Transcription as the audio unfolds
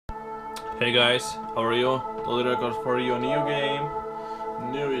Hey guys, how are you? Totally record for you, new game,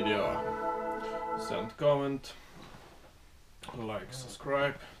 new video. Send comment, like,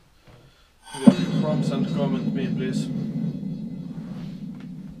 subscribe. Where are you from? Send comment me please.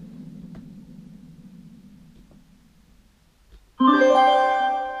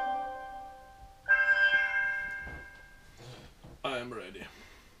 I am ready.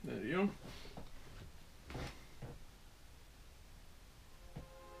 There you.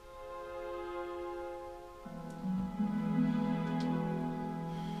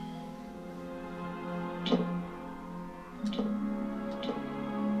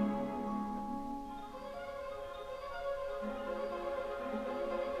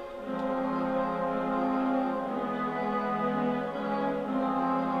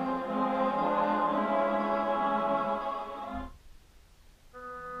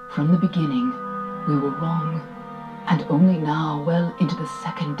 From the beginning, we were wrong, and only now, well into the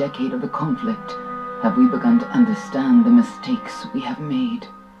second decade of the conflict, have we begun to understand the mistakes we have made.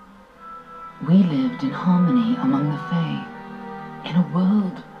 We lived in harmony among the Fae, in a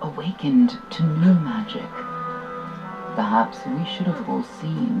world awakened to new magic. Perhaps we should have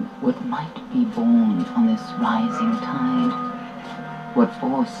foreseen what might be born on this rising tide, what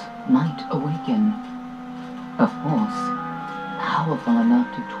force might awaken, a force powerful enough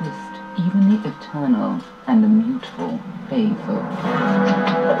to twist even the eternal and immutable faithful.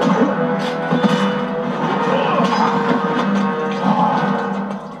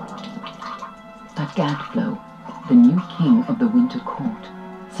 But Gadflow, the new king of the Winter Court,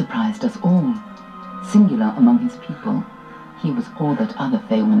 surprised us all. Singular among his people, he was all that other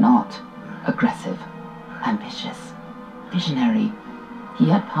Fae were not. Aggressive, ambitious, visionary. He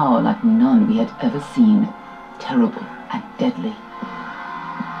had power like none we had ever seen, terrible and deadly.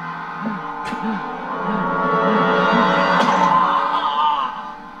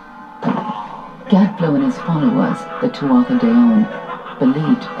 Gadflow and his followers, the Tuatha Deon,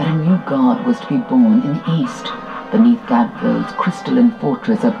 believed that a new god was to be born in the east, beneath Gadflow's crystalline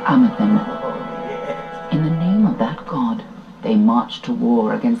fortress of Amathen. In the name of that god, they marched to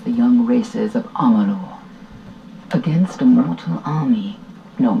war against the young races of Amalur. Against a mortal army,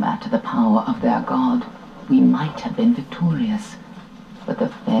 no matter the power of their god, we might have been victorious. But the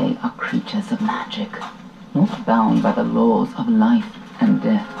Fae are creatures of magic, not bound by the laws of life and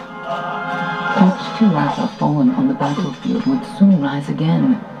death. Each Tuatha fallen on the battlefield would soon rise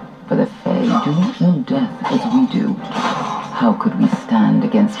again, for the Fae do not know death as we do. How could we stand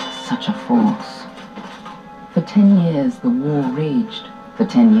against such a force? For 10 years the war raged. For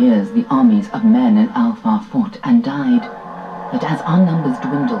 10 years the armies of men in Alpha fought and died. But as our numbers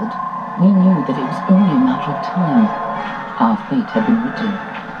dwindled, we knew that it was only a matter of time. Our fate had been written.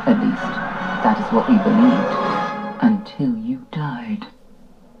 At least, that is what we believed. Until you died.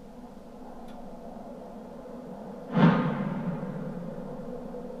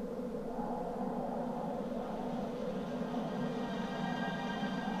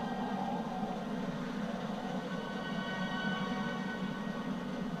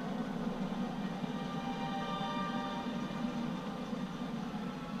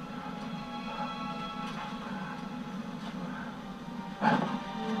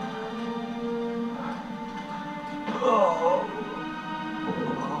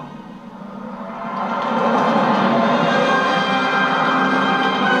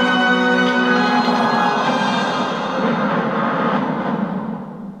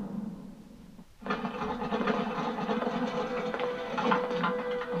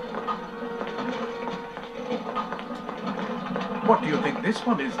 What do you think this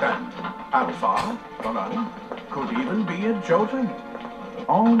one is then? Alpha? Well, could even be a Jotun.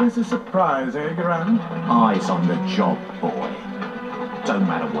 Always a surprise, eh, Garand? Eyes on the job, boy. Don't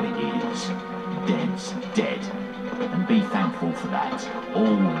matter what it is. Dead's dead. And be thankful for that.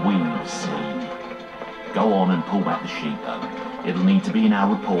 All we've seen. Go on and pull back the sheet, though. It'll need to be in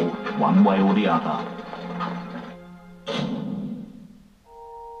our report, one way or the other.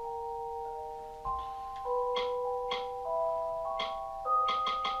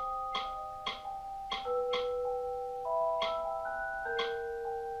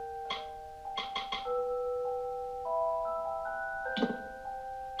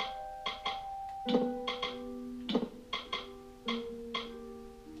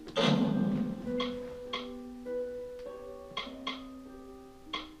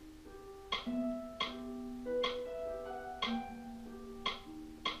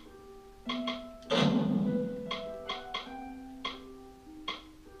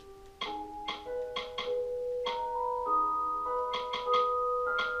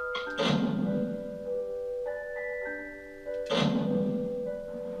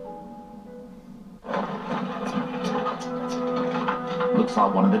 looks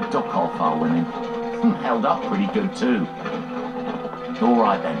like one of the Dock-Off women. Held up pretty good too. All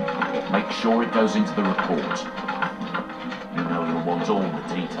right then, make sure it goes into the report. You know you'll want all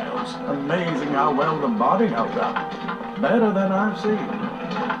the details. Amazing how well the body held up. Better than I've seen.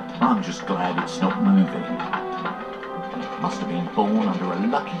 I'm just glad it's not moving. Must have been born under a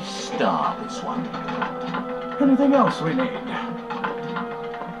lucky star, this one. Anything else we need?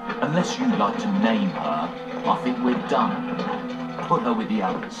 Unless you'd like to name her, I think we're done. Put her with the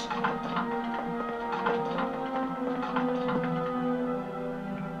others.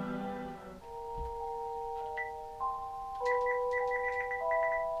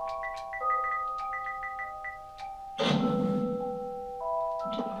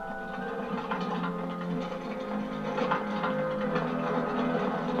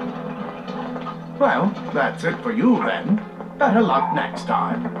 Well, that's it for you then. Better luck next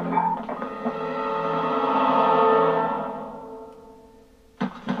time.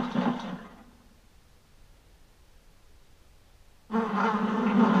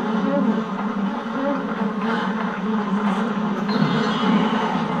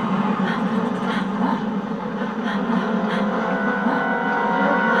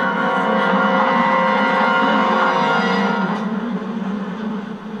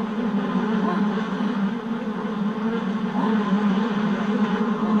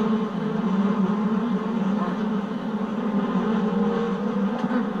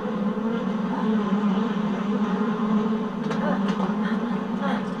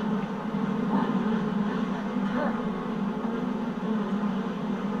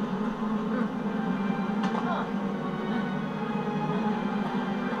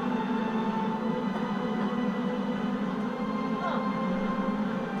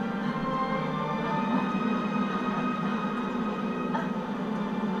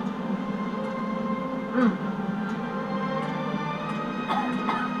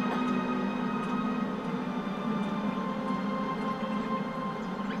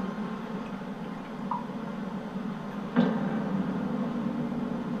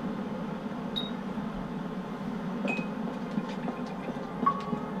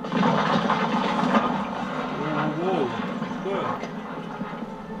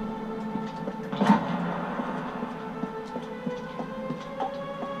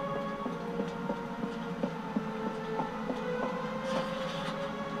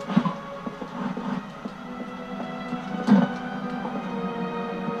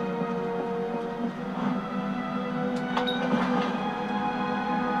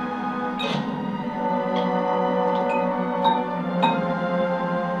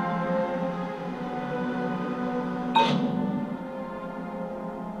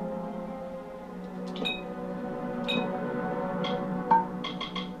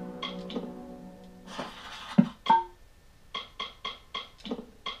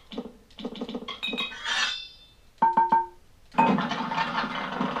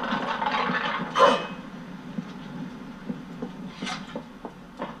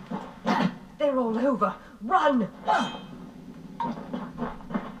 They're all over. Run!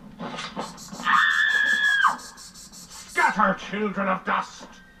 Scatter, children of dust!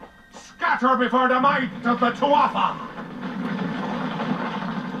 Scatter before the might of the Tuatha!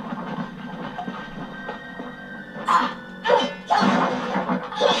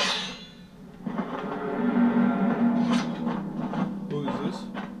 Who is this?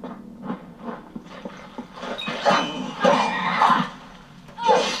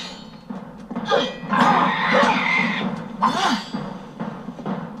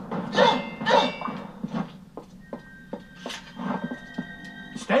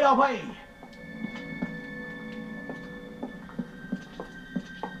 Stay away!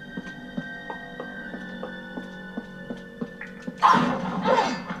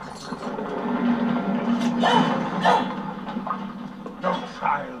 No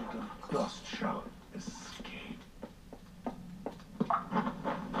child of dust shall escape.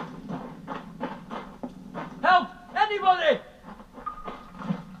 Help! Anybody!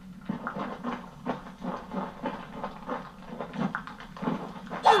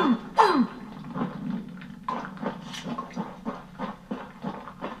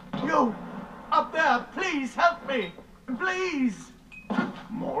 You! Up there! Please help me! Please!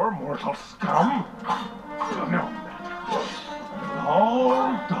 More mortal scum? No. You'll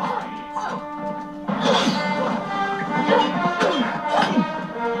all die.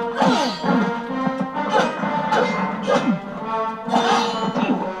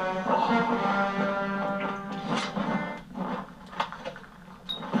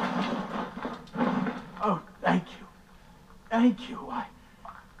 Oh, thank you. Thank you.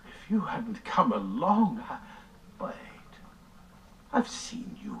 If you hadn't come along, wait. I've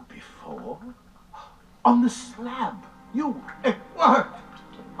seen you before. On the slab. It worked!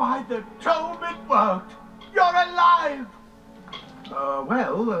 By the dome, it worked! You're alive!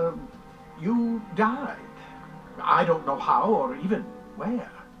 You died. I don't know how or even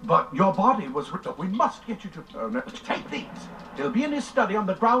where. But your body was ripped up. We must get you to... take these. He'll be in his study on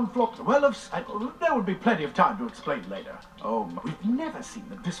the ground floor. Well, there will be plenty of time to explain later. Oh, we've never seen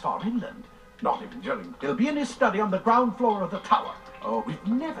them this far inland. Not even during... He'll be in his study on the ground floor of the tower. Oh, we've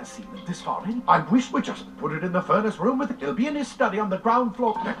never seen them this far in. I wish we just put it in the furnace room with... He'll be in his study on the ground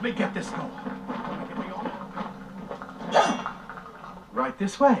floor. Let me get this going. Right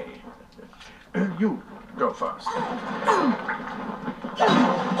this way. You go first.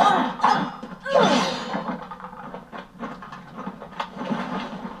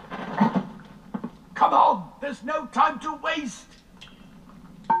 Come on! There's no time to waste!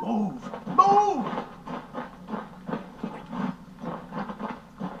 Move! Move!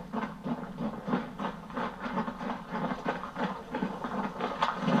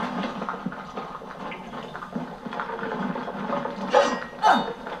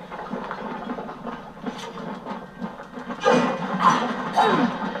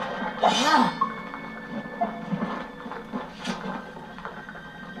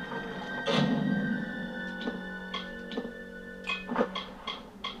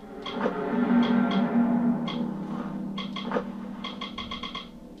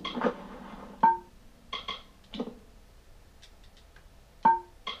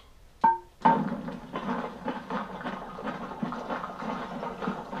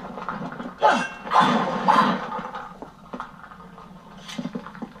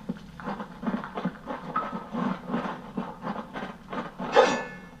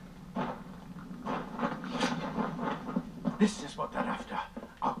 This is what they're after.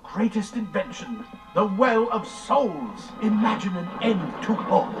 Our greatest invention. The Well of Souls. Imagine an end to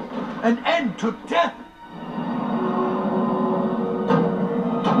all. An end to death.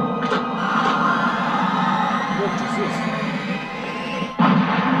 What is this?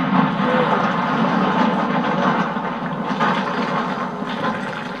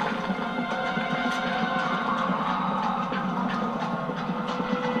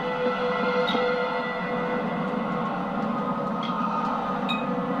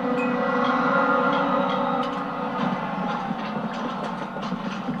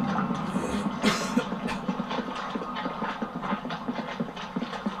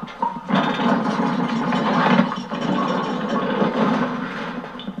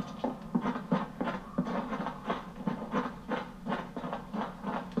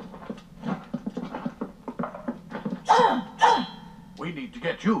 We need to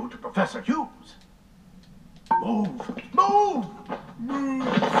get you to Professor Hughes. Move! Move! Move!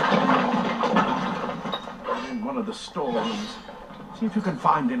 In one of the storerooms. See if you can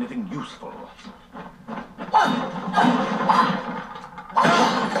find anything useful.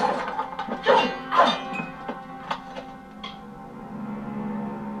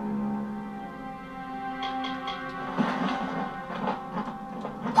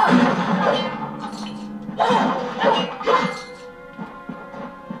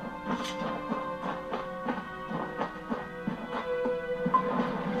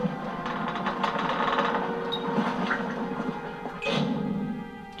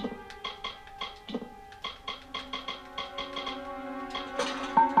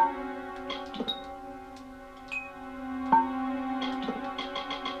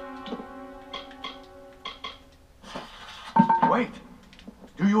 Wait!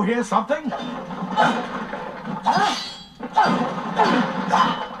 Do you hear something?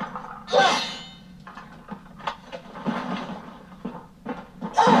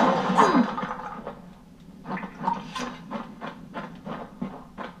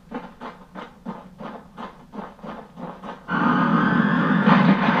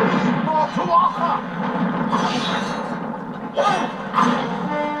 More to offer!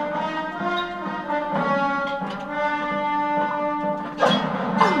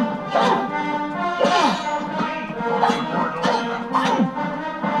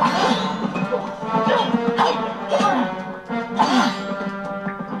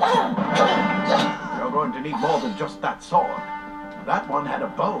 You're going to need more than just that sword. That one had a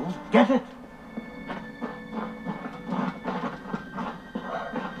bow. Get it?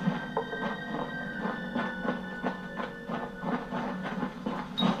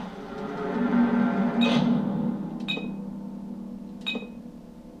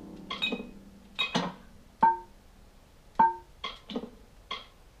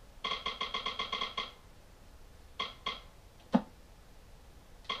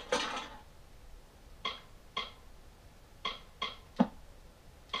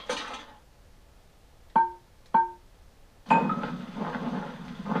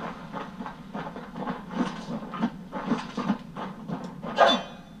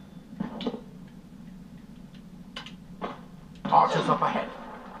 Archers up ahead.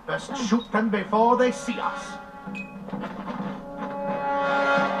 Best shoot them before they see us.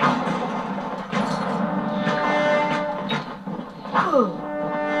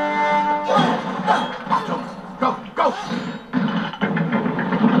 Go, go!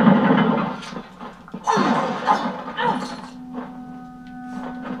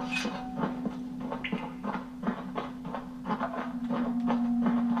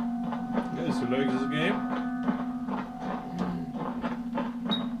 Guys, who likes this game?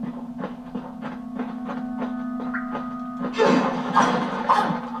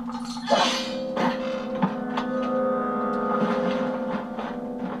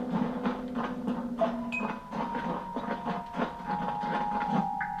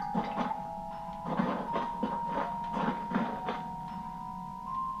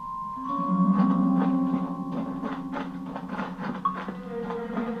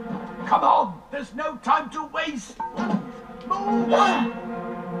 Come on! There's no time to waste! Move! Move!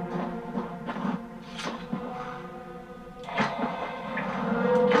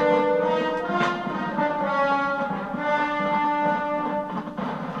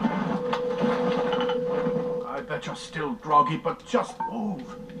 I bet you're still groggy, but just move!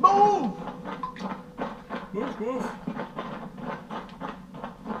 Move! Move, move.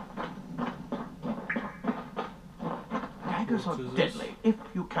 Daggers are What is deadly if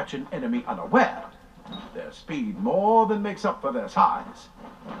you catch an enemy unaware. Their speed more than makes up for their size.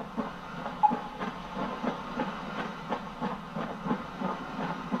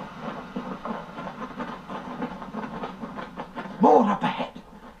 More up ahead.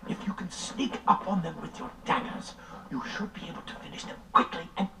 If you can sneak up on them with your daggers, you should be able to finish them quickly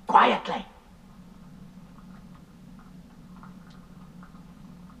and quietly.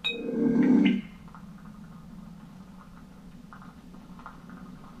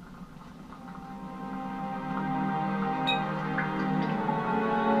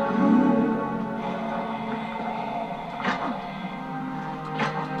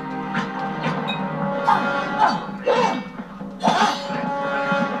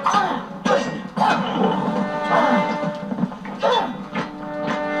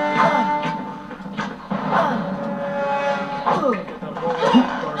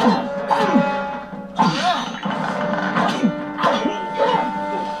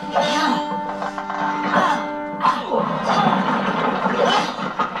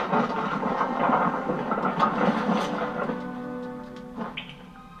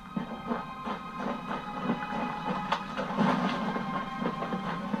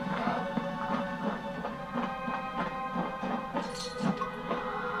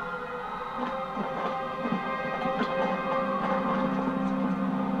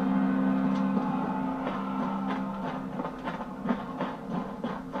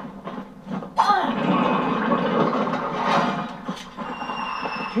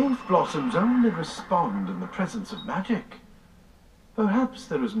 Cave blossoms only respond in the presence of magic. Perhaps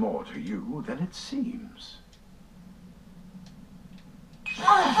there is more to you than it seems.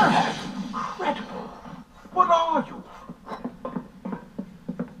 Incredible! What are you?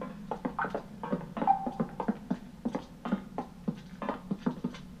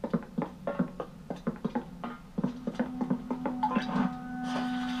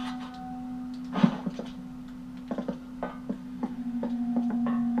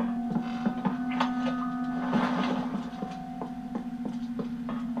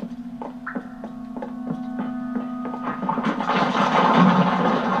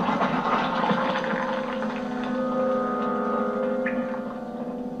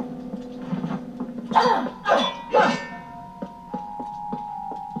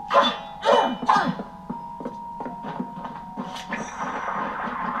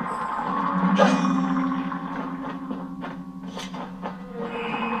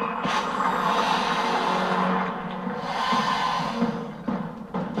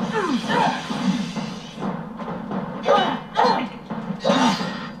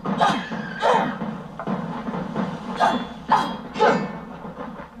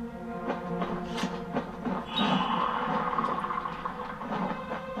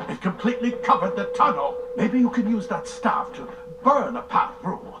 It completely covered the tunnel. Maybe you can use that staff to burn a path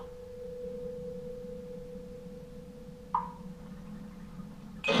through.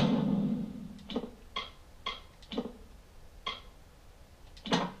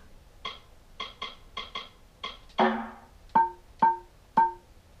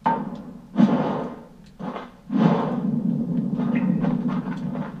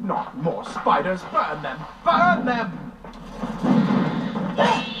 Not more spiders. Burn them! Burn them!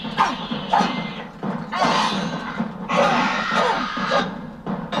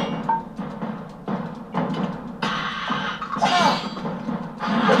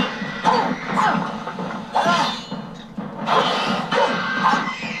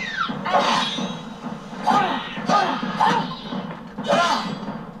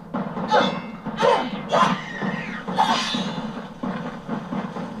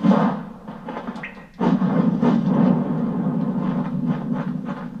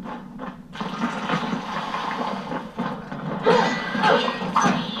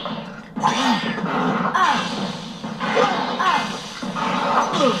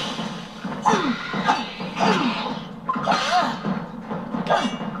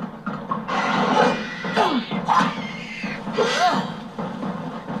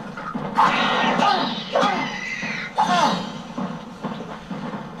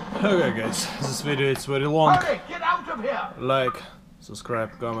 Okay guys, this video is very long. Hurry, get out of here! Like, subscribe,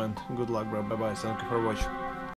 comment. Good luck bro, bye bye, thank you for watching.